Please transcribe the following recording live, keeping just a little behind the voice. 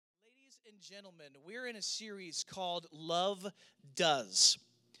and gentlemen, we're in a series called Love Does.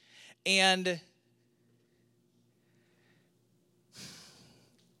 And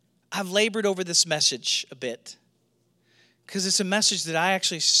I've labored over this message a bit because it's a message that I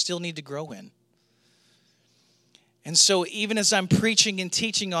actually still need to grow in. And so even as I'm preaching and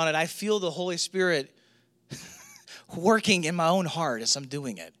teaching on it, I feel the Holy Spirit working in my own heart as I'm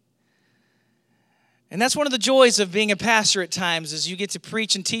doing it. And that's one of the joys of being a pastor at times, is you get to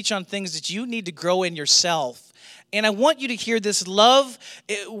preach and teach on things that you need to grow in yourself. And I want you to hear this. Love,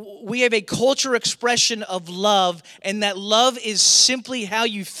 we have a cultural expression of love, and that love is simply how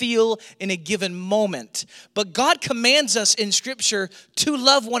you feel in a given moment. But God commands us in Scripture to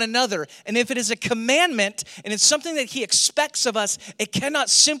love one another. And if it is a commandment, and it's something that He expects of us, it cannot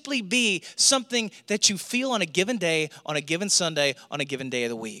simply be something that you feel on a given day, on a given Sunday, on a given day of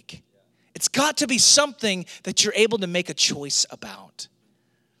the week. It's got to be something that you're able to make a choice about.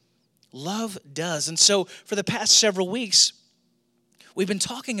 Love does. And so for the past several weeks, we've been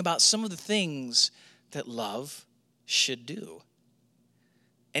talking about some of the things that love should do.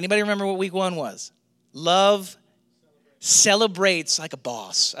 Anybody remember what week 1 was? Love celebrates like a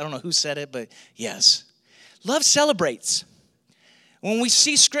boss. I don't know who said it, but yes. Love celebrates. When we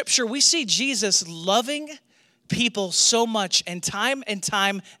see Scripture, we see Jesus loving people so much, and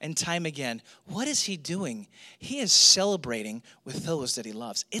time again. What is He doing? He is celebrating with those that He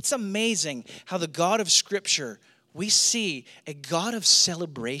loves. It's amazing how the God of Scripture, we see a God of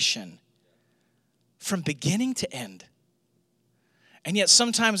celebration from beginning to end. And yet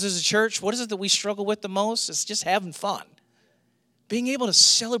sometimes as a church, what is it that we struggle with the most? It's just having fun. Being able to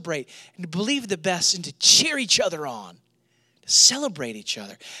celebrate and to believe the best and to cheer each other on. Celebrate each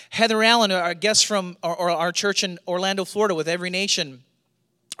other. Heather Allen, our guest from our church in Orlando, Florida, with Every Nation,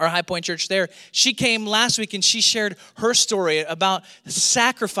 our High Point Church there, she came last week and she shared her story about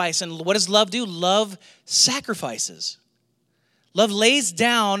sacrifice. And what does love do? Love sacrifices. Love lays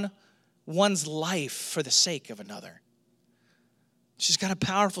down one's life for the sake of another. She's got a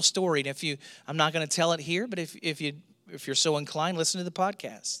powerful story. And I'm not going to tell it here, but if you're so inclined, listen to the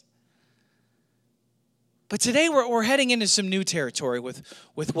podcast. But today we're heading into some new territory with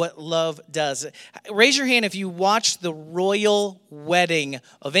what love does. Raise your hand if you watched the royal wedding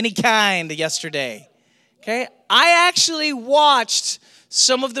of any kind yesterday. Okay? I actually watched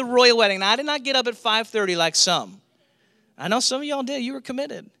some of the royal wedding. Now, I did not get up at 5:30 like some. I know some of y'all did. You were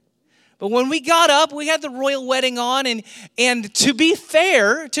committed. But when we got up, we had the royal wedding on. And to be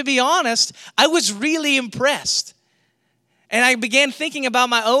fair, to be honest, I was really impressed. And I began thinking about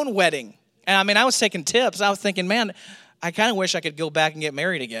my own wedding. And I was taking tips. I was thinking, man, I kind of wish I could go back and get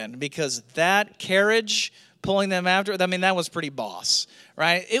married again, because that carriage, pulling them after, that was pretty boss,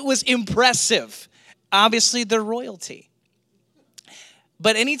 right? It was impressive. Obviously, they're royalty.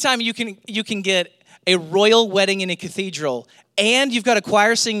 But anytime you can get a royal wedding in a cathedral and you've got a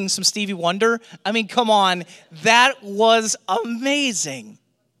choir singing some Stevie Wonder, come on, that was amazing.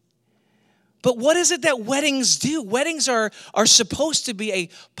 But what is it that weddings do? Weddings are supposed to be a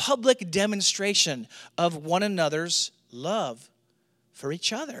public demonstration of one another's love for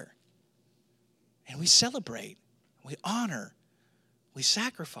each other. And we celebrate, we honor, we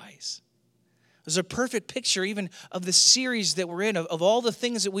sacrifice. There's a perfect picture even of the series that we're in, of all the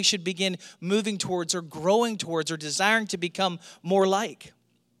things that we should begin moving towards or growing towards or desiring to become more like.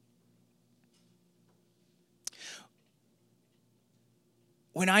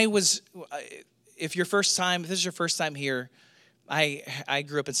 If this is your first time here, I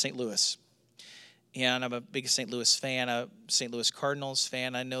grew up in St. Louis, and I'm a big St. Louis fan, a St. Louis Cardinals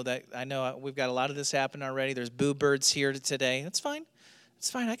fan. I know we've got a lot of this happening already. There's boo birds here today. That's fine. It's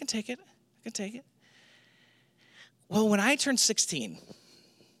fine. I can take it. Well, when I turned 16,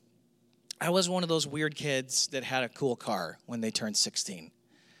 I was one of those weird kids that had a cool car when they turned 16.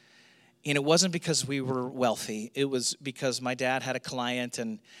 And it wasn't because we were wealthy. It was because my dad had a client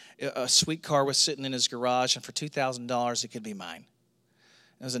and a sweet car was sitting in his garage, and for $2,000 it could be mine.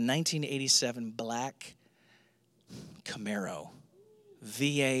 It was a 1987 black Camaro,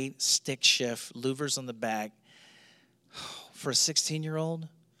 V8, stick shift, louvers on the back. For a 16-year-old,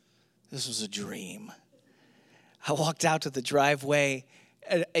 this was a dream. I walked out to the driveway.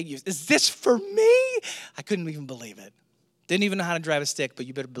 Is this for me? I couldn't even believe it. Didn't even know how to drive a stick, but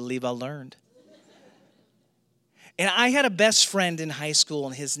you better believe I learned. And I had a best friend in high school,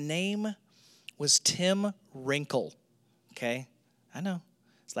 and his name was Tim Wrinkle. Okay? I know.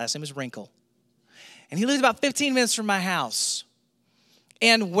 His last name is Wrinkle. And he lived about 15 minutes from my house.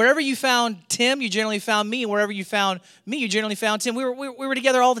 And wherever you found Tim, you generally found me. And wherever you found me, you generally found Tim. We were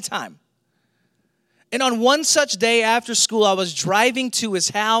together all the time. And on one such day after school, I was driving to his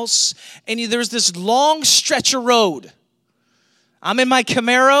house, and there's this long stretch of road. I'm in my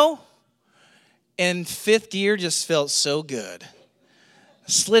Camaro, and fifth gear just felt so good.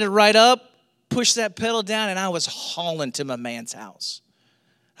 Slid it right up, pushed that pedal down, and I was hauling to my man's house.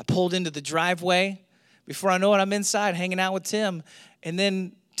 I pulled into the driveway. Before I know it, I'm inside hanging out with Tim. And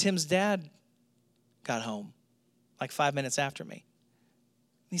then Tim's dad got home like 5 minutes after me.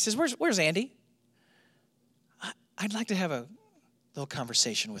 He says, where's Andy? I'd like to have a little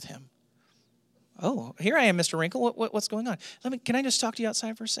conversation with him. Oh, here I am, Mr. Wrinkle. What's going on? Can I just talk to you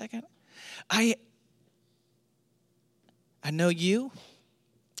outside for a second? I know you,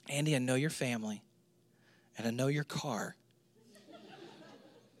 Andy. I know your family, and I know your car.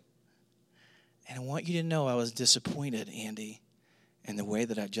 And I want you to know I was disappointed, Andy, in the way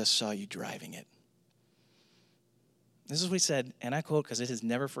that I just saw you driving it. This is what he said, and I quote because it has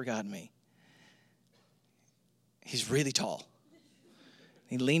never forgotten me. He's really tall.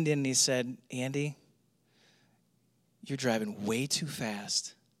 He leaned in and he said, Andy, you're driving way too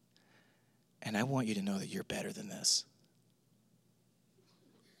fast, and I want you to know that you're better than this.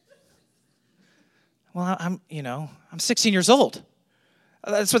 Well, I'm 16 years old.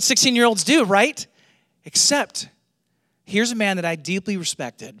 That's what 16-year-olds do, right? Except, here's a man that I deeply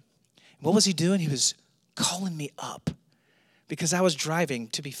respected. What was he doing? He was calling me up because I was driving,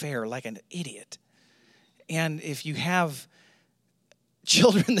 to be fair, like an idiot. And if you have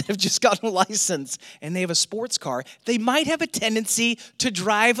children that have just gotten a license and they have a sports car, they might have a tendency to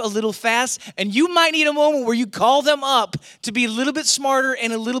drive a little fast, and you might need a moment where you call them up to be a little bit smarter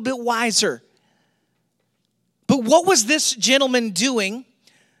and a little bit wiser. But what was this gentleman doing?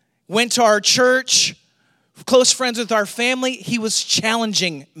 Went to our church, close friends with our family. He was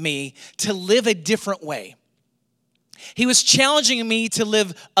challenging me to live a different way. He was challenging me to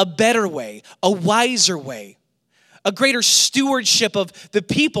live a better way, a wiser way, a greater stewardship of the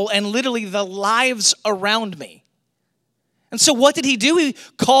people and literally the lives around me. And so what did he do? He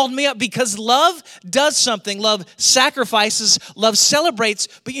called me up because love does something. Love sacrifices. Love celebrates.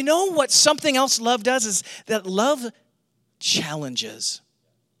 But you know what something else love does is that love challenges.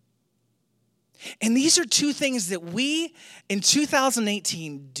 And these are two things that we in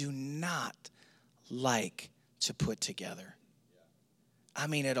 2018 do not like to put together. I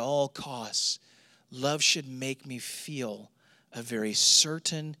mean, at all costs, love should make me feel a very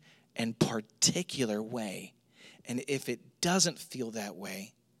certain and particular way. And if it doesn't feel that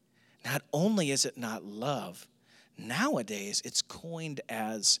way, not only is it not love, nowadays it's coined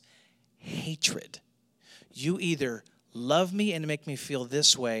as hatred. You either love me and make me feel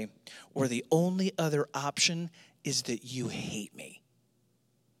this way, or the only other option is that you hate me.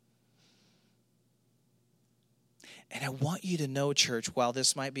 And I want you to know, church, while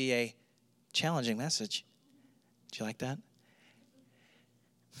this might be a challenging message, do you like that?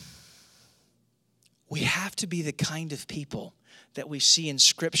 We have to be the kind of people that we see in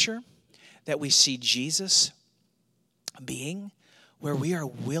Scripture, that we see Jesus being, where we are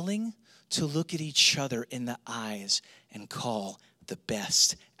willing to look at each other in the eyes and call the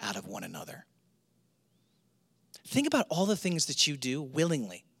best out of one another. Think about all the things that you do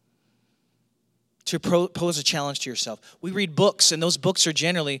willingly to pose a challenge to yourself. We read books, and those books are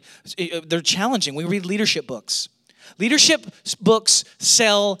generally, they're challenging. We read leadership books. Leadership books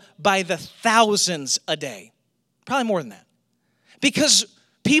sell by the thousands a day. Probably more than that. Because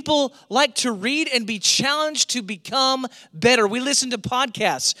people like to read and be challenged to become better. We listen to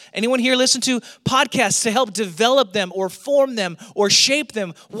podcasts. Anyone here listen to podcasts to help develop them or form them or shape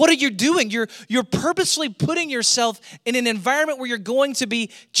them? What are you doing? You're purposely putting yourself in an environment where you're going to be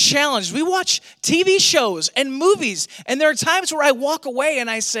challenged. We watch TV shows and movies, and there are times where I walk away and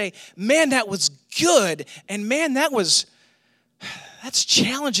I say, man, that was good. And man, that's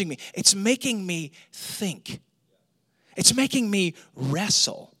challenging me. It's making me think. It's making me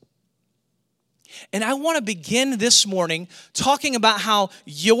wrestle. And I want to begin this morning talking about how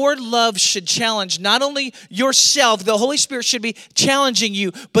your love should challenge not only yourself, the Holy Spirit should be challenging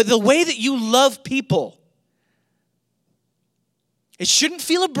you, but the way that you love people. It shouldn't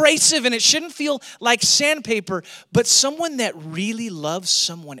feel abrasive and it shouldn't feel like sandpaper, but someone that really loves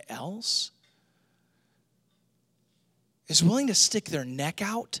someone else is willing to stick their neck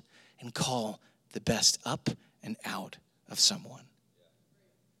out and call the best up and out of someone.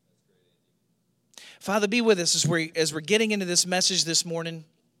 Father, be with us as we're getting into this message this morning.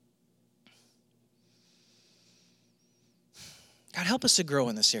 God, help us to grow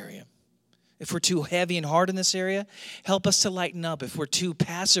in this area. If we're too heavy and hard in this area, help us to lighten up. If we're too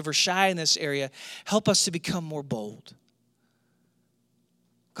passive or shy in this area, help us to become more bold.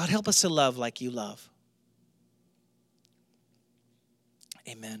 God, help us to love like you love.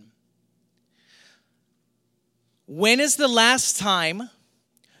 Amen. When is the last time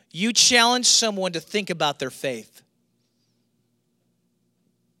you challenged someone to think about their faith?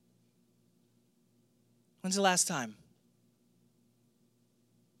 When's the last time?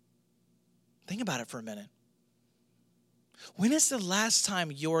 Think about it for a minute. When is the last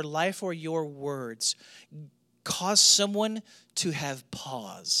time your life or your words caused someone to have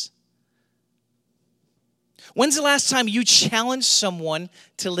pause? When's the last time you challenged someone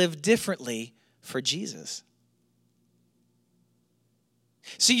to live differently for Jesus?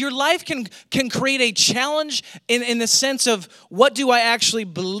 See, your life can create a challenge in the sense of, what do I actually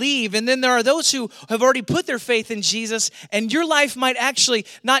believe? And then there are those who have already put their faith in Jesus, and your life might actually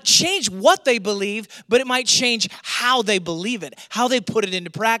not change what they believe, but it might change how they believe it, how they put it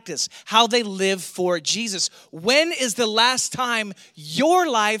into practice, how they live for Jesus. When is the last time your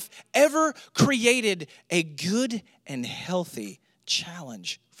life ever created a good and healthy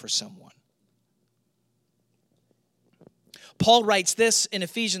challenge for someone? Paul writes this in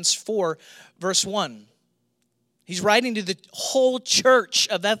Ephesians 4, verse 1. He's writing to the whole church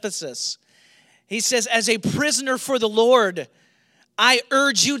of Ephesus. He says, as a prisoner for the Lord, I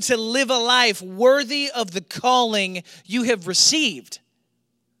urge you to live a life worthy of the calling you have received.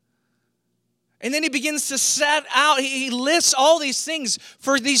 And then he begins to set out, he lists all these things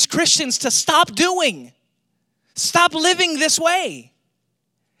for these Christians to stop doing. Stop living this way.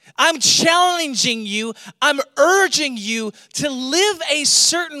 I'm challenging you, I'm urging you to live a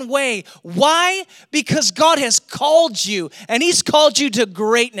certain way. Why? Because God has called you, and He's called you to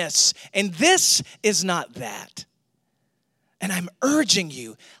greatness. And this is not that. And I'm urging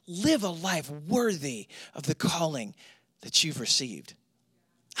you, live a life worthy of the calling that you've received.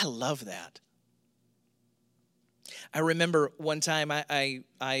 I love that. I remember one time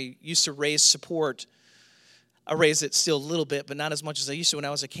I used to raise support. I raise it still a little bit, but not as much as I used to when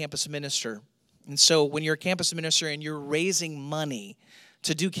I was a campus minister. And so when you're a campus minister and you're raising money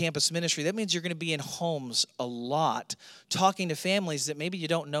to do campus ministry, that means you're going to be in homes a lot, talking to families that maybe you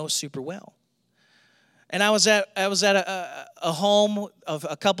don't know super well. And I was at a home of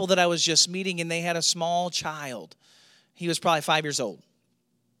a couple that I was just meeting, and they had a small child. He was probably 5 years old.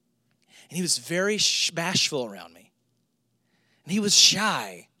 And he was very bashful around me. And he was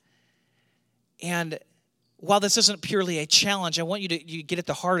shy. And while this isn't purely a challenge, I want you to get at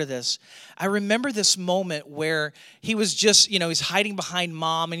the heart of this. I remember this moment where he was just, he's hiding behind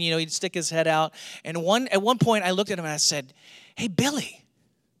mom, and, he'd stick his head out. And at one point, I looked at him and I said, hey, Billy,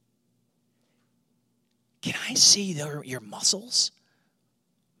 can I see your muscles?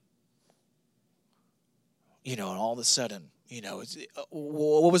 And all of a sudden,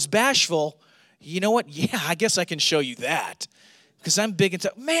 what was bashful, you know what? Yeah, I guess I can show you that. Because I'm big and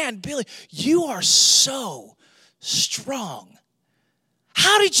tough. Man, Billy, you are so strong.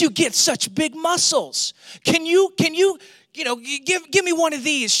 How did you get such big muscles? Can you give me one of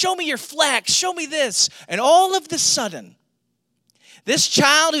these? Show me your flex. Show me this. And all of the sudden, this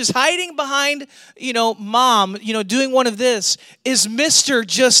child who's hiding behind, mom, doing one of this is Mr.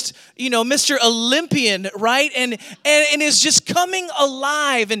 Olympian, right? And is just coming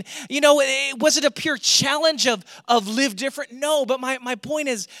alive. And, was it a pure challenge of live different? No, but my point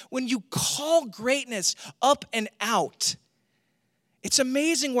is, when you call greatness up and out, it's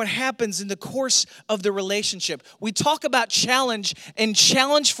amazing what happens in the course of the relationship. We talk about challenge, and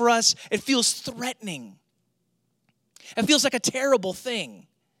challenge for us, it feels threatening. It feels like a terrible thing.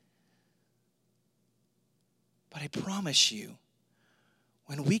 But I promise you,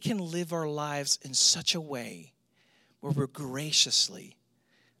 when we can live our lives in such a way where we're graciously,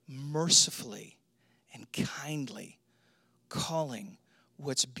 mercifully, and kindly calling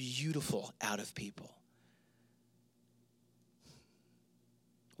what's beautiful out of people,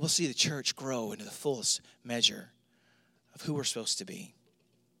 we'll see the church grow into the fullest measure of who we're supposed to be.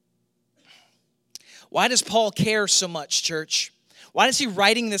 Why does Paul care so much, church? Why is he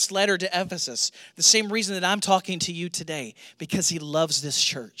writing this letter to Ephesus? The same reason that I'm talking to you today, because he loves this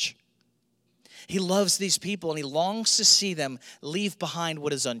church. He loves these people, and he longs to see them leave behind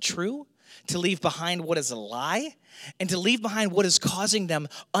what is untrue, to leave behind what is a lie, and to leave behind what is causing them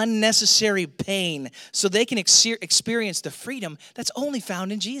unnecessary pain so they can experience the freedom that's only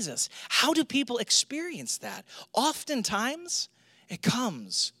found in Jesus. How do people experience that? Oftentimes, it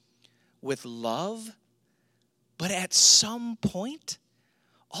comes with love, but at some point,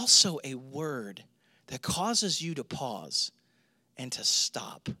 also a word that causes you to pause and to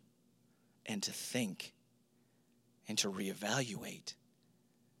stop and to think and to reevaluate,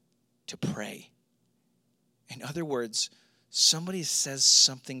 to pray. In other words, somebody says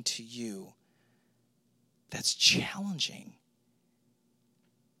something to you that's challenging,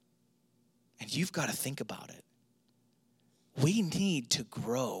 you've got to think about it. We need to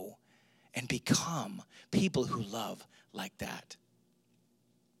grow and become people who love like that.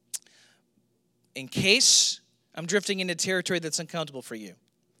 In case I'm drifting into territory that's uncomfortable for you,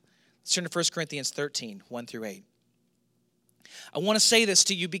 let's turn to 1 Corinthians 13, 1 through 8. I want to say this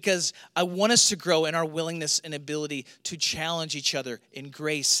to you because I want us to grow in our willingness and ability to challenge each other in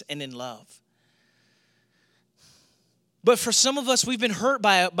grace and in love. But for some of us, we've been hurt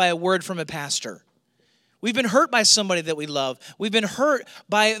by a word from a pastor. We've been hurt by somebody that we love. We've been hurt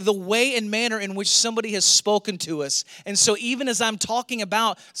by the way and manner in which somebody has spoken to us. And so even as I'm talking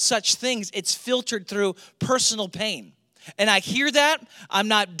about such things, it's filtered through personal pain. And I hear that. I'm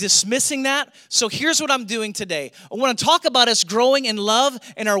not dismissing that. So here's what I'm doing today. I want to talk about us growing in love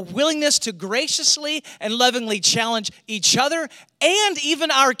and our willingness to graciously and lovingly challenge each other and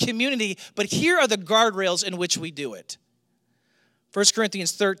even our community. But here are the guardrails in which we do it. 1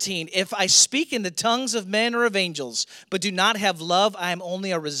 Corinthians 13, if I speak in the tongues of men or of angels, but do not have love, I am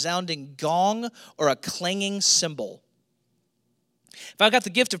only a resounding gong or a clanging cymbal. If I've got the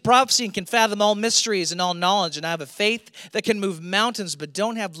gift of prophecy and can fathom all mysteries and all knowledge, and I have a faith that can move mountains, but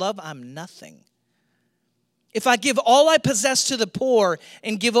don't have love, I'm nothing. If I give all I possess to the poor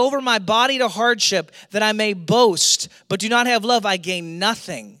and give over my body to hardship, that I may boast, but do not have love, I gain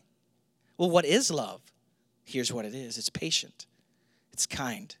nothing. Well, what is love? Here's what it is. It's patient. It's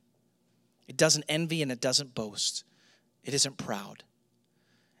kind. It doesn't envy and it doesn't boast. It isn't proud.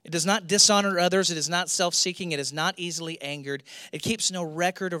 It does not dishonor others. It is not self-seeking. It is not easily angered. It keeps no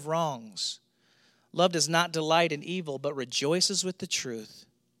record of wrongs. Love does not delight in evil, but rejoices with the truth.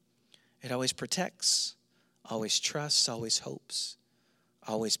 It always protects, always trusts, always hopes,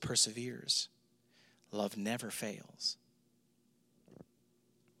 always perseveres. Love never fails.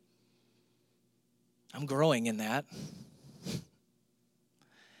 I'm growing in that.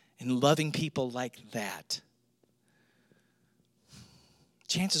 In loving people like that.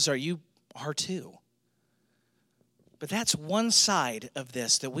 Chances are you are too. But that's one side of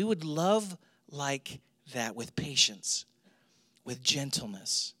this, that we would love like that with patience, with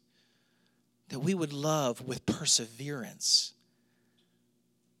gentleness, that we would love with perseverance.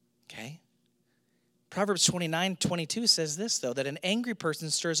 Okay? Proverbs 29:22 says this, though, that an angry person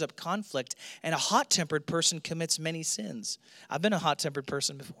stirs up conflict and a hot-tempered person commits many sins. I've been a hot-tempered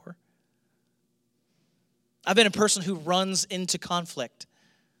person before. I've been a person who runs into conflict,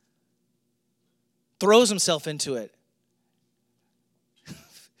 throws himself into it.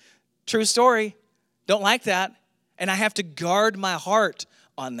 True story. Don't like that. And I have to guard my heart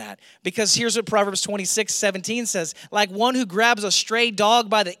on that. Because here's what Proverbs 26:17 says. Like one who grabs a stray dog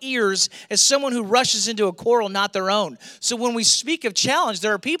by the ears is someone who rushes into a quarrel not their own. So when we speak of challenge,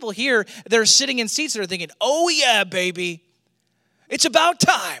 there are people here that are sitting in seats that are thinking, oh yeah, baby, it's about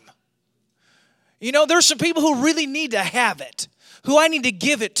time. You know, there's some people who really need to have it, who I need to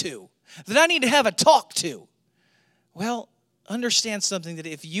give it to, that I need to have a talk to. Well, understand something, that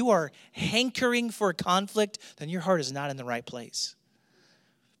if you are hankering for conflict, then your heart is not in the right place.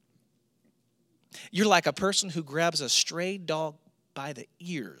 You're like a person who grabs a stray dog by the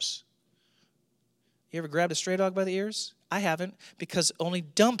ears. You ever grabbed a stray dog by the ears? I haven't, because only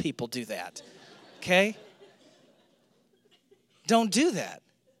dumb people do that. Okay? Don't do that.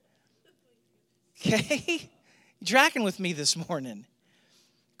 Okay? You're tracking with me this morning.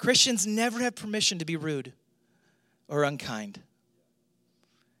 Christians never have permission to be rude or unkind.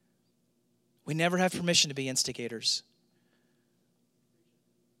 We never have permission to be instigators.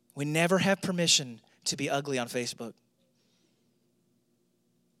 We never have permission to be ugly on Facebook.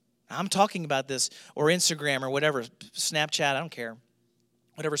 I'm talking about this, or Instagram, or whatever, Snapchat, I don't care.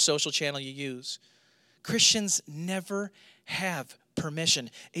 Whatever social channel you use. Christians never have permission.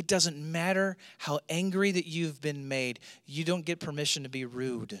 It doesn't matter how angry that you've been made. You don't get permission to be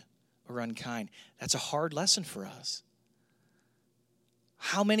rude or unkind. That's a hard lesson for us.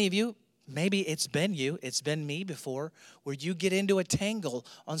 How many of you, maybe it's been you, it's been me before, where you get into a tangle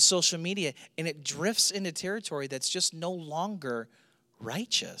on social media and it drifts into territory that's just no longer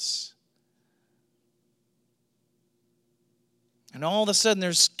righteous. And all of a sudden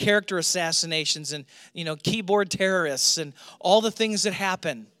there's character assassinations and, keyboard terrorists and all the things that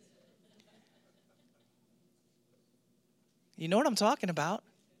happen. You know what I'm talking about?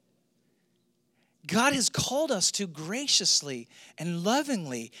 God has called us to graciously and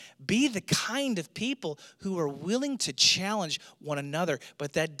lovingly be the kind of people who are willing to challenge one another.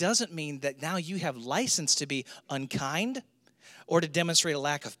 But that doesn't mean that now you have license to be unkind or to demonstrate a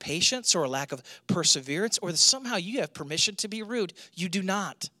lack of patience or a lack of perseverance, or that somehow you have permission to be rude. You do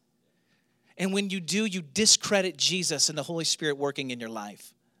not. And when you do, you discredit Jesus and the Holy Spirit working in your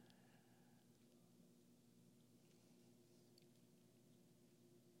life.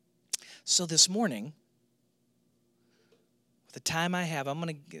 So this morning, with the time I have,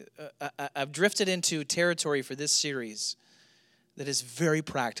 I've drifted into territory for this series that is very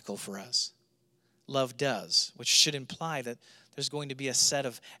practical for us. Love does, which should imply that there's going to be a set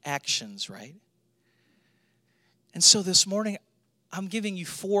of actions, right? And so this morning, I'm giving you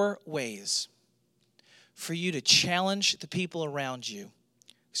 4 ways for you to challenge the people around you.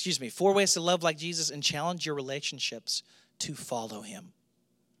 4 ways to love like Jesus and challenge your relationships to follow him.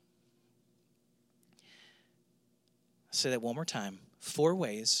 I'll say that one more time. 4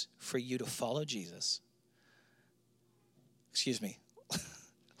 ways for you to follow Jesus.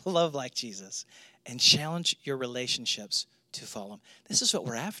 Love like Jesus and challenge your relationships to follow him. This is what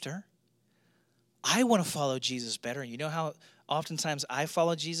we're after. I want to follow Jesus better. You know how oftentimes I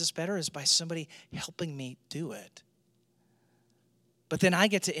follow Jesus better is by somebody helping me do it. But then I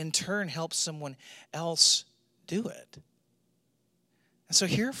get to in turn help someone else do it. And so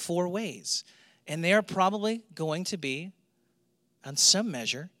here are 4 ways. And they are probably going to be, on some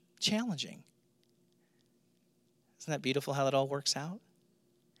measure, challenging. Isn't that beautiful how it all works out?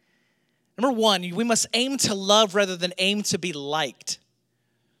 Number 1, we must aim to love rather than aim to be liked.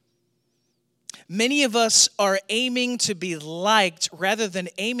 Many of us are aiming to be liked rather than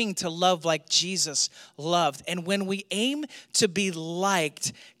aiming to love like Jesus loved. And when we aim to be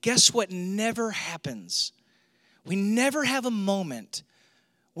liked, guess what never happens? We never have a moment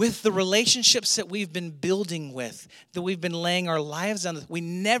with the relationships that we've been building with, that we've been laying our lives on. We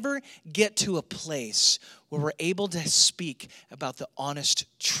never get to a place where we're able to speak about the honest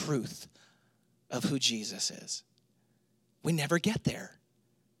truth of who Jesus is. We never get there.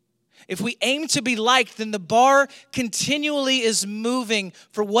 If we aim to be liked, then the bar continually is moving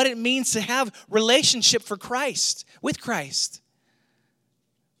for what it means to have relationship with Christ.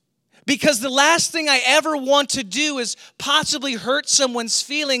 Because the last thing I ever want to do is possibly hurt someone's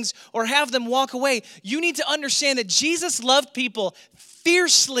feelings or have them walk away. You need to understand that Jesus loved people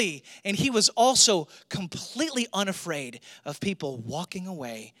fiercely, and he was also completely unafraid of people walking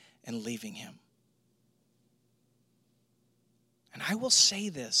away and leaving him. And I will say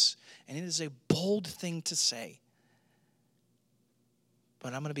this, and it is a bold thing to say,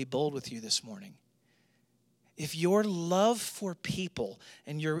 but I'm going to be bold with you this morning. If your love for people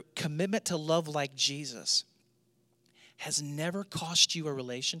and your commitment to love like Jesus has never cost you a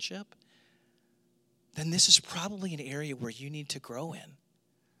relationship, then this is probably an area where you need to grow in.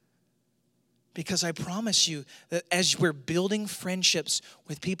 Because I promise you that as we're building friendships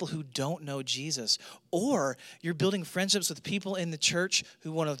with people who don't know Jesus, or you're building friendships with people in the church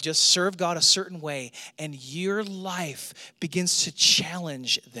who want to just serve God a certain way, and your life begins to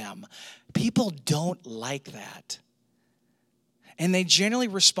challenge them, people don't like that. And they generally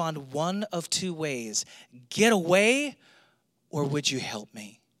respond one of 2 ways. Get away, or would you help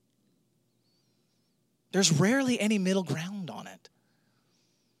me? There's rarely any middle ground on it.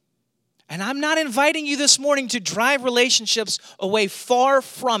 And I'm not inviting you this morning to drive relationships away, far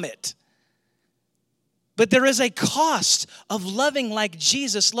from it. But there is a cost of loving like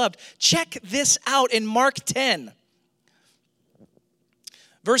Jesus loved. Check this out in Mark 10,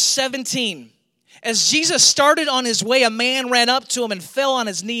 verse 17. As Jesus started on his way, a man ran up to him and fell on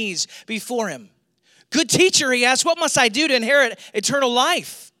his knees before him. Good teacher, he asked, what must I do to inherit eternal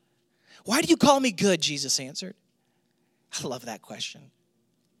life? Why do you call me good? Jesus answered. I love that question.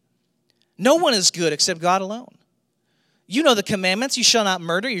 No one is good except God alone. You know the commandments. You shall not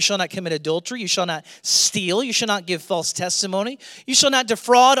murder. You shall not commit adultery. You shall not steal. You shall not give false testimony. You shall not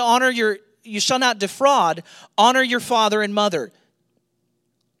defraud. Honor your father and mother.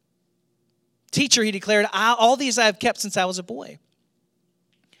 Teacher, he declared, all these I have kept since I was a boy.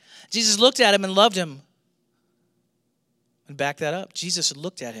 Jesus looked at him and loved him. And back that up. Jesus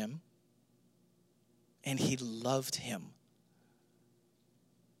looked at him and he loved him.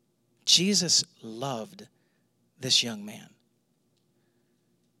 Jesus loved this young man.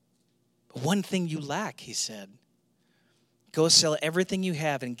 One thing you lack, he said. Go sell everything you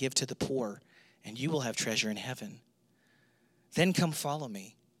have and give to the poor, and you will have treasure in heaven. Then come follow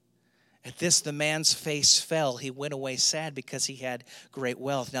me. At this, the man's face fell. He went away sad because he had great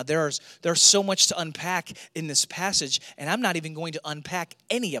wealth. Now, there's so much to unpack in this passage, and I'm not even going to unpack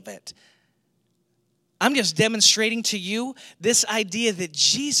any of it. I'm just demonstrating to you this idea that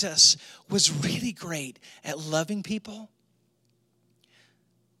Jesus was really great at loving people,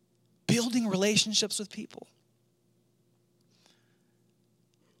 building relationships with people,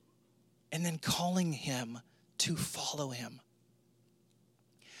 and then calling him to follow him.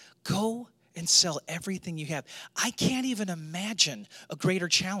 Go and sell everything you have. I can't even imagine a greater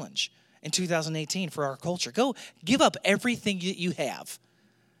challenge in 2018 for our culture. Go give up everything you have.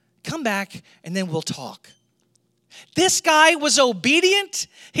 Come back, and then we'll talk. This guy was obedient.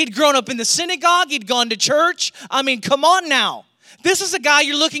 He'd grown up in the synagogue. He'd gone to church. I mean, come on now. This is a guy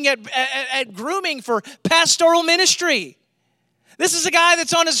you're looking at grooming for pastoral ministry. This is a guy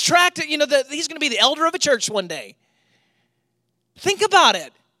that's on his track to, he's going to be the elder of a church one day. Think about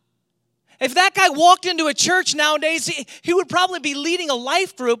it. If that guy walked into a church nowadays, he would probably be leading a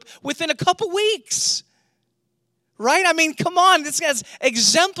life group within a couple weeks. Right? I mean, come on. This guy's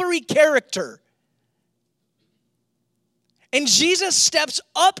exemplary character. And Jesus steps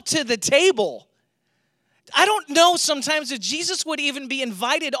up to the table. I don't know sometimes if Jesus would even be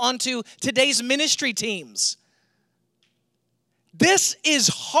invited onto today's ministry teams. This is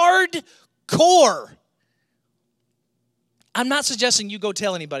hardcore. I'm not suggesting you go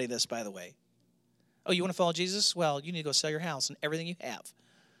tell anybody this, by the way. Oh, you want to follow Jesus? Well, you need to go sell your house and everything you have.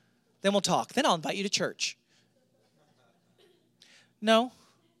 Then we'll talk. Then I'll invite you to church. No,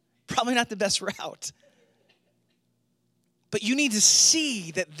 probably not the best route. But you need to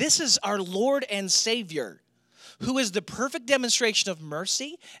see that this is our Lord and Savior, who is the perfect demonstration of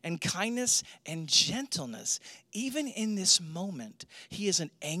mercy and kindness and gentleness. Even in this moment, he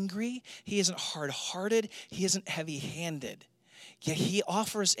isn't angry, he isn't hard-hearted, he isn't heavy-handed. Yet he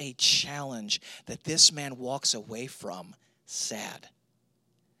offers a challenge that this man walks away from sad.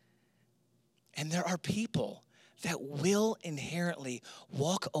 And there are people that will inherently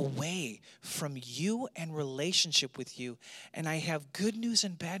walk away from you and relationship with you. And I have good news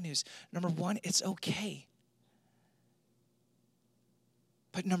and bad news. Number one, it's okay.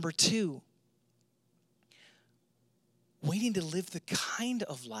 But number two, we need to live the kind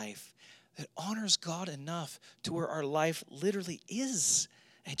of life that honors God enough to where our life literally is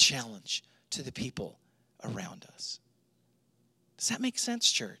a challenge to the people around us. Does that make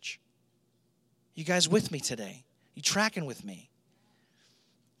sense, church? You guys with me today? You tracking with me?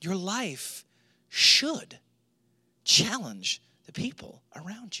 Your life should challenge the people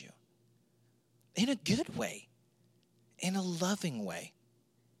around you in a good way, in a loving way,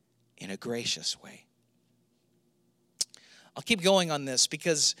 in a gracious way. I'll keep going on this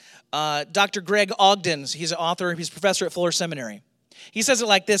because Dr. Greg Ogden, he's an author, he's a professor at Fuller Seminary. He says it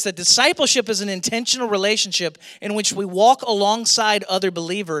like this, that discipleship is an intentional relationship in which we walk alongside other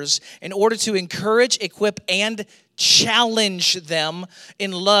believers in order to encourage, equip, and challenge them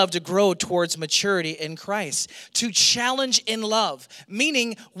in love to grow towards maturity in Christ. To challenge in love,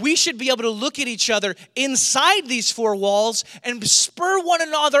 meaning we should be able to look at each other inside these four walls and spur one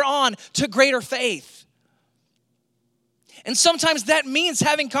another on to greater faith. And sometimes that means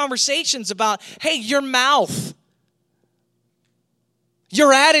having conversations about, hey, your mouth,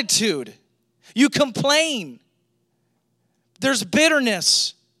 your attitude, you complain, there's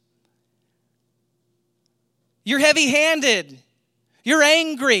bitterness, you're heavy-handed, you're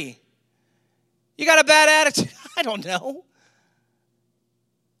angry, you got a bad attitude, I don't know.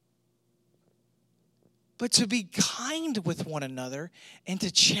 But to be kind with one another and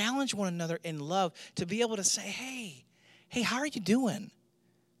to challenge one another in love, to be able to say, hey, how are you doing?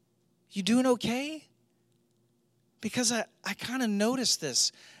 You doing okay? Because I kind of noticed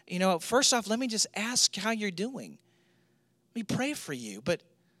this. First off, let me just ask how you're doing. Let me pray for you. But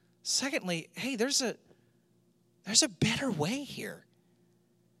secondly, hey, there's a better way here.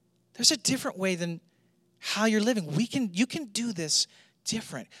 There's a different way than how you're living. You can do this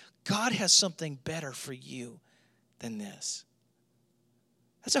different. God has something better for you than this.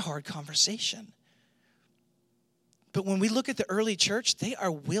 That's a hard conversation. But when we look at the early church, they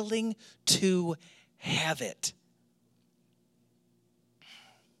are willing to have it.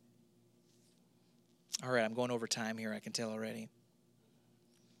 All right, I'm going over time here, I can tell already.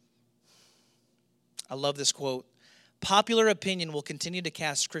 I love this quote. Popular opinion will continue to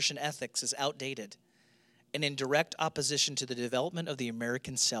cast Christian ethics as outdated and in direct opposition to the development of the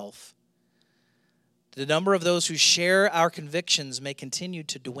American self. The number of those who share our convictions may continue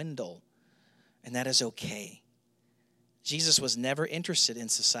to dwindle, and that is okay. Jesus was never interested in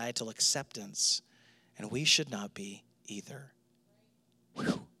societal acceptance, and we should not be either.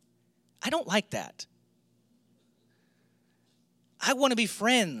 Whew. I don't like that. I want to be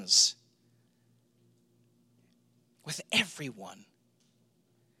friends with everyone.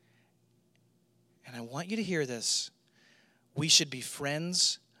 And I want you to hear this. We should be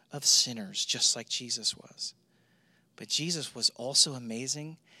friends of sinners, just like Jesus was. But Jesus was also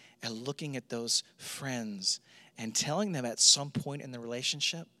amazing at looking at those friends and telling them at some point in the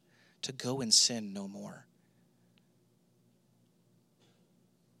relationship to go and sin no more.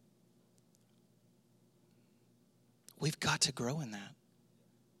 We've got to grow in that.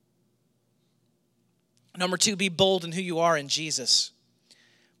 Number two, be bold in who you are in Jesus.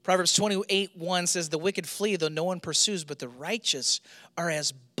 Proverbs 28:1 says, the wicked flee, though no one pursues, but the righteous are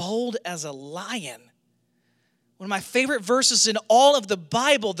as bold as a lion. One of my favorite verses in all of the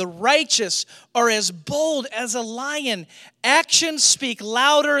Bible, the righteous are as bold as a lion. Actions speak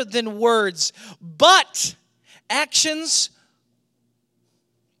louder than words, but actions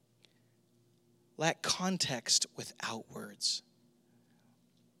lack context without words.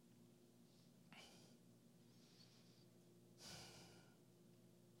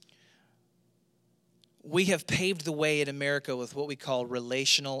 We have paved the way in America with what we call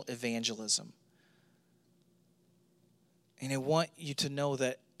relational evangelism. And I want you to know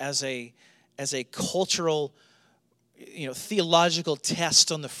that as a cultural, theological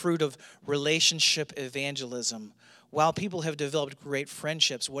test on the fruit of relationship evangelism, while people have developed great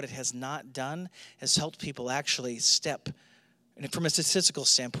friendships, what it has not done has helped people actually step, from a statistical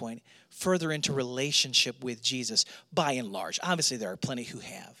standpoint, further into relationship with Jesus, by and large. Obviously, there are plenty who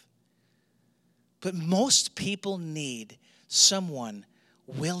have. But most people need someone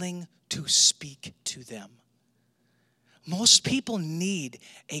willing to speak to them. Most people need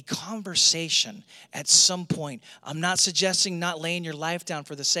a conversation at some point. I'm not suggesting not laying your life down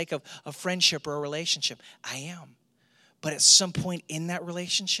for the sake of a friendship or a relationship. I am. But at some point in that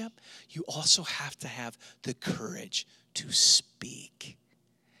relationship, you also have to have the courage to speak.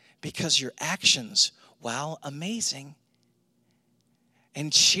 Because your actions, while amazing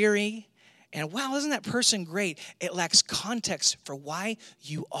and cheery, and wow, isn't that person great? It lacks context for why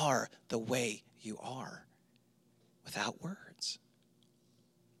you are the way you are without words.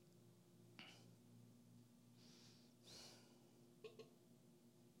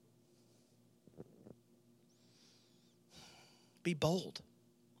 Be bold.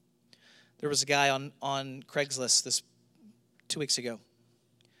 There was a guy on Craigslist this 2 weeks ago.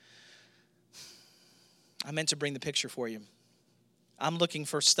 I meant to bring the picture for you. I'm looking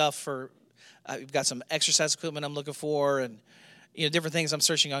for stuff for, I've got some exercise equipment I'm looking for, and different things I'm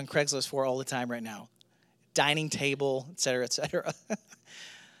searching on Craigslist for all the time right now. Dining table, et cetera, et cetera.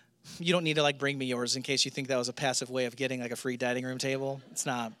 You don't need to bring me yours in case you think that was a passive way of getting a free dining room table. It's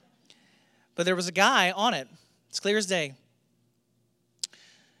not. But there was a guy on it. It's clear as day.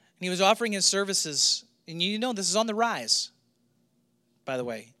 And he was offering his services, and this is on the rise, by the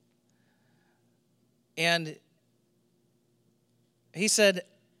way. And he said,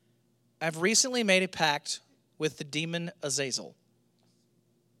 I've recently made a pact with the demon Azazel.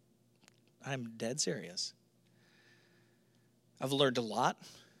 I'm dead serious. I've learned a lot.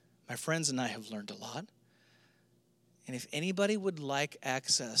 My friends and I have learned a lot. And if anybody would like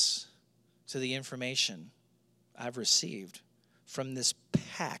access to the information I've received from this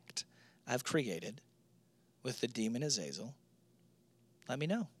pact I've created with the demon Azazel, let me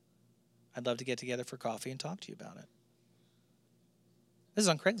know. I'd love to get together for coffee and talk to you about it. This is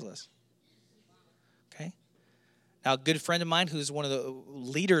on Craigslist. Okay? Now, a good friend of mine who's one of the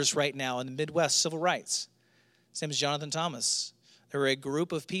leaders right now in the Midwest civil rights, his name is Jonathan Thomas. There were a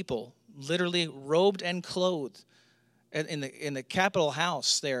group of people, literally robed and clothed, in the Capitol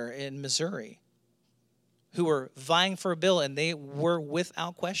House there in Missouri, who were vying for a bill, and they were,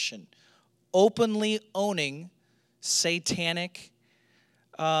 without question, openly owning satanic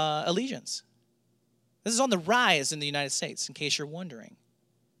allegiance. This is on the rise in the United States, in case you're wondering.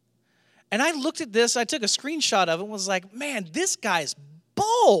 And I looked at this, I took a screenshot of it, and was like, man, this guy's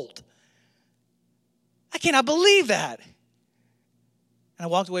bold. I cannot believe that. And I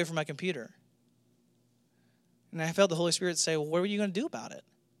walked away from my computer. And I felt the Holy Spirit say, well, what are you going to do about it?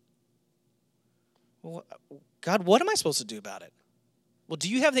 Well, God, what am I supposed to do about it? Well, do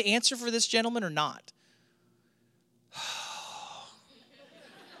you have the answer for this gentleman or not?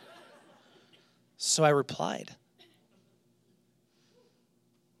 So I replied.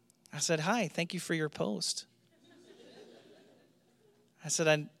 I said, hi, thank you for your post. I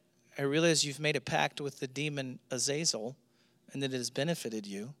said, I realize you've made a pact with the demon Azazel and that it has benefited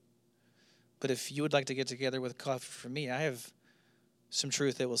you. But if you would like to get together with coffee for me, I have some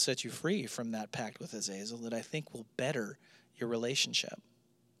truth that will set you free from that pact with Azazel that I think will better your relationship.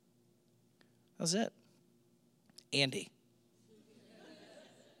 That was it. Andy.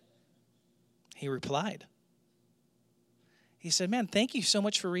 He replied. He said, man, thank you so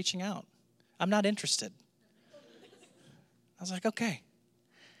much for reaching out. I'm not interested. I was like, okay.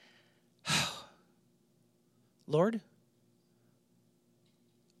 Lord,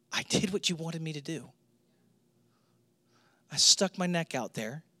 I did what you wanted me to do. I stuck my neck out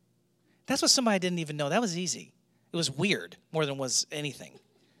there. That's what somebody didn't even know. That was easy. It was weird more than was anything.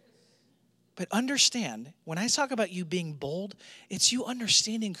 But understand, when I talk about you being bold, it's you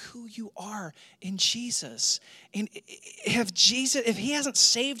understanding who you are in Jesus. And if he hasn't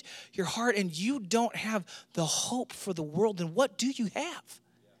saved your heart and you don't have the hope for the world, then what do you have?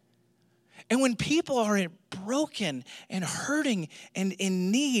 And when people are broken and hurting and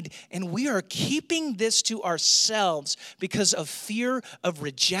in need, and we are keeping this to ourselves because of fear of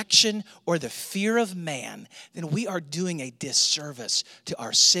rejection or the fear of man, then we are doing a disservice to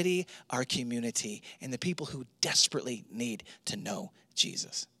our city, our community, and the people who desperately need to know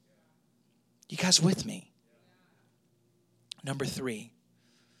Jesus. You guys with me? Number 3.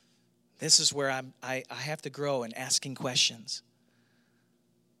 This is where I have to grow in asking questions.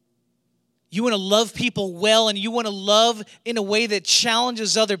 You want to love people well, and you want to love in a way that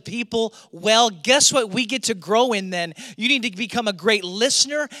challenges other people well. Guess what we get to grow in then? You need to become a great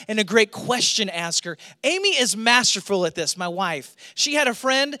listener and a great question asker. Amy is masterful at this, my wife. She had a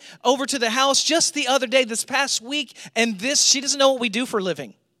friend over to the house just the other day, this past week, and she doesn't know what we do for a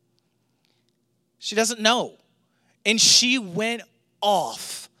living. She doesn't know. And she went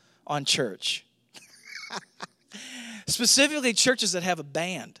off on church. Specifically, churches that have a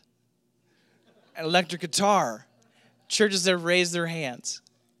band. An electric guitar, churches that raise their hands.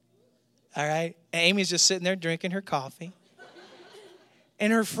 All right? And Amy's just sitting there drinking her coffee.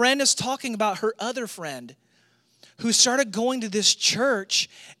 And her friend is talking about her other friend who started going to this church,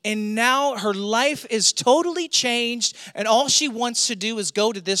 and now her life is totally changed, and all she wants to do is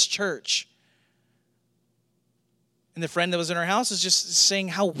go to this church. And the friend that was in her house is just saying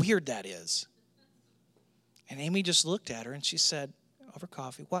how weird that is. And Amy just looked at her and she said, over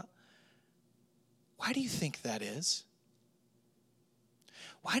coffee, "What? Why do you think that is?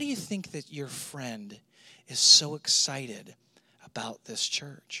 Why do you think that your friend is so excited about this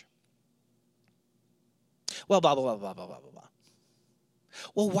church?" Well, blah, blah, blah, blah, blah, blah, blah.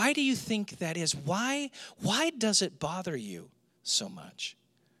 Well, why do you think that is? Why does it bother you so much?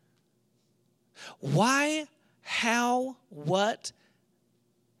 Why, how, what?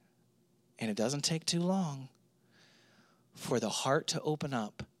 And it doesn't take too long for the heart to open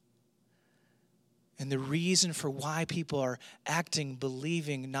up. And the reason for why people are acting,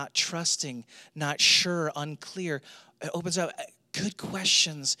 believing, not trusting, not sure, unclear, it opens up good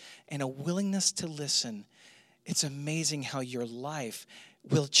questions and a willingness to listen. It's amazing how your life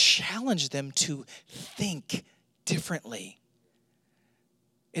will challenge them to think differently.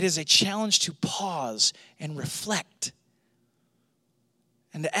 It is a challenge to pause and reflect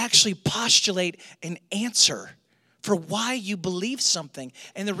and to actually postulate an answer for why you believe something.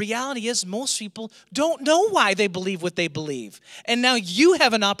 And the reality is most people don't know why they believe what they believe. And now you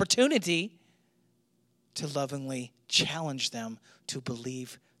have an opportunity to lovingly challenge them to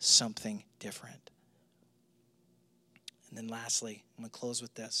believe something different. And then lastly, I'm going to close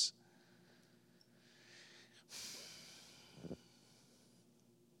with this.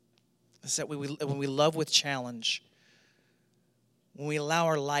 It's that when we love with challenge, when we allow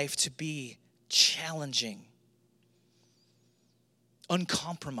our life to be challenging,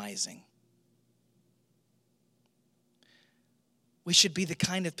 uncompromising, we should be the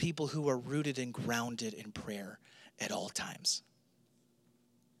kind of people who are rooted and grounded in prayer at all times.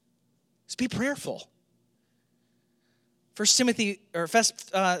 Just be prayerful.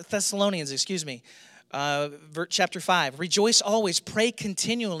 Thessalonians, chapter 5. Rejoice always, pray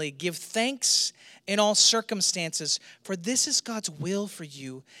continually, give thanks in all circumstances, for this is God's will for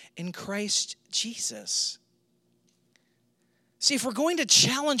you in Christ Jesus. See, if we're going to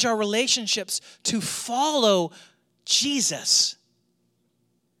challenge our relationships to follow Jesus,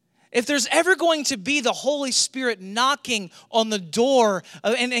 if there's ever going to be the Holy Spirit knocking on the door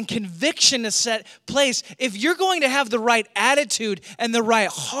and conviction to set place, if you're going to have the right attitude and the right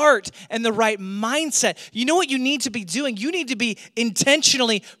heart and the right mindset, you know what you need to be doing? You need to be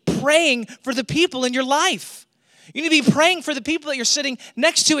intentionally praying for the people in your life. You need to be praying for the people that you're sitting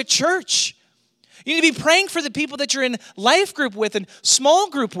next to at church. You need to be praying for the people that you're in life group with and small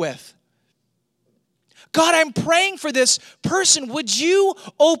group with. God, I'm praying for this person. Would you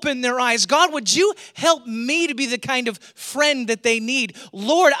open their eyes? God, would you help me to be the kind of friend that they need?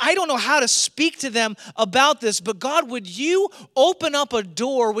 Lord, I don't know how to speak to them about this, but God, would you open up a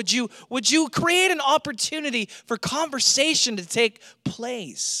door? Would you create an opportunity for conversation to take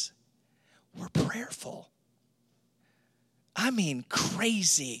place? We're prayerful. I mean,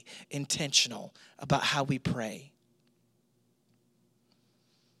 crazy intentional about how we pray.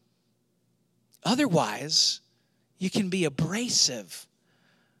 Otherwise, you can be abrasive.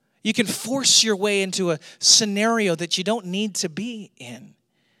 You can force your way into a scenario that you don't need to be in.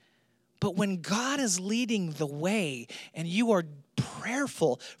 But when God is leading the way and you are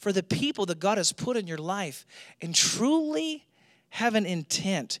prayerful for the people that God has put in your life and truly have an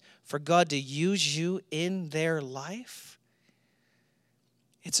intent for God to use you in their life,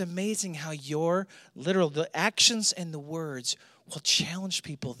 it's amazing how the actions and the words will challenge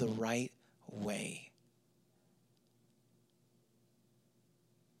people the right way.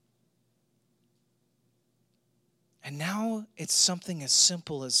 And now it's something as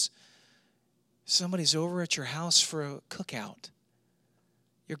simple as somebody's over at your house for a cookout.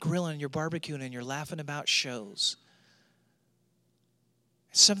 You're grilling, you're barbecuing, and you're laughing about shows.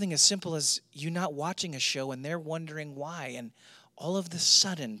 It's something as simple as you not watching a show and they're wondering why. And all of a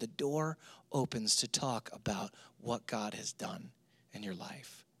sudden, the door opens to talk about what God has done in your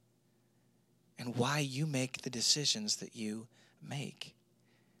life and why you make the decisions that you make.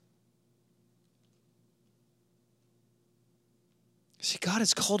 See, God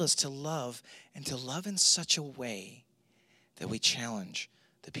has called us to love, and to love in such a way that we challenge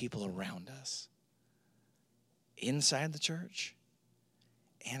the people around us, inside the church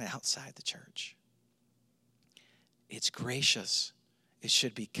and outside the church. It's gracious. It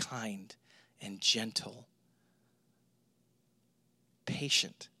should be kind and gentle,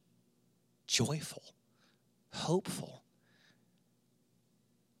 patient, joyful, hopeful.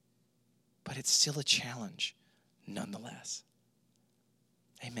 But it's still a challenge nonetheless.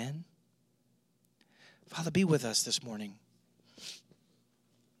 Amen. Father, be with us this morning.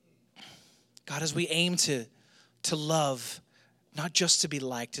 God, as we aim to love, not just to be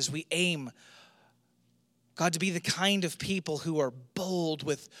liked, as we aim, God, to be the kind of people who are bold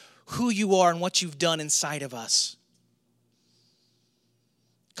with who you are and what you've done inside of us.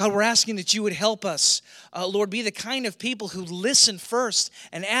 God, we're asking that you would help us, Lord, be the kind of people who listen first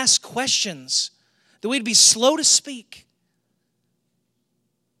and ask questions, that we'd be slow to speak.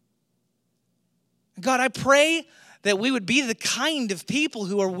 God, I pray that we would be the kind of people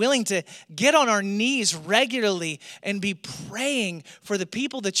who are willing to get on our knees regularly and be praying for the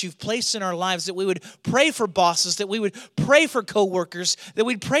people that you've placed in our lives, that we would pray for bosses, that we would pray for coworkers, that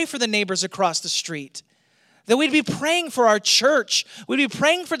we'd pray for the neighbors across the street, that we'd be praying for our church, we'd be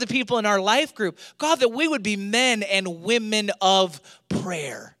praying for the people in our life group. God, that we would be men and women of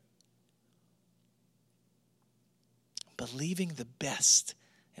prayer, believing the best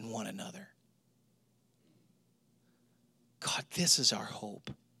in one another. God, this is our hope,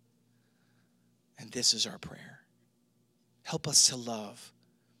 and this is our prayer. Help us to love.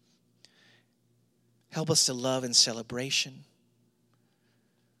 Help us to love in celebration.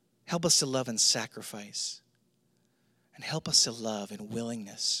 Help us to love in sacrifice. And help us to love in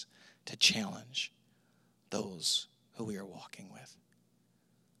willingness to challenge those who we are walking with.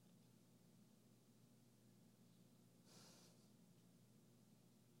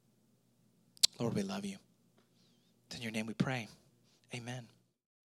 Lord, we love you. In your name we pray. Amen.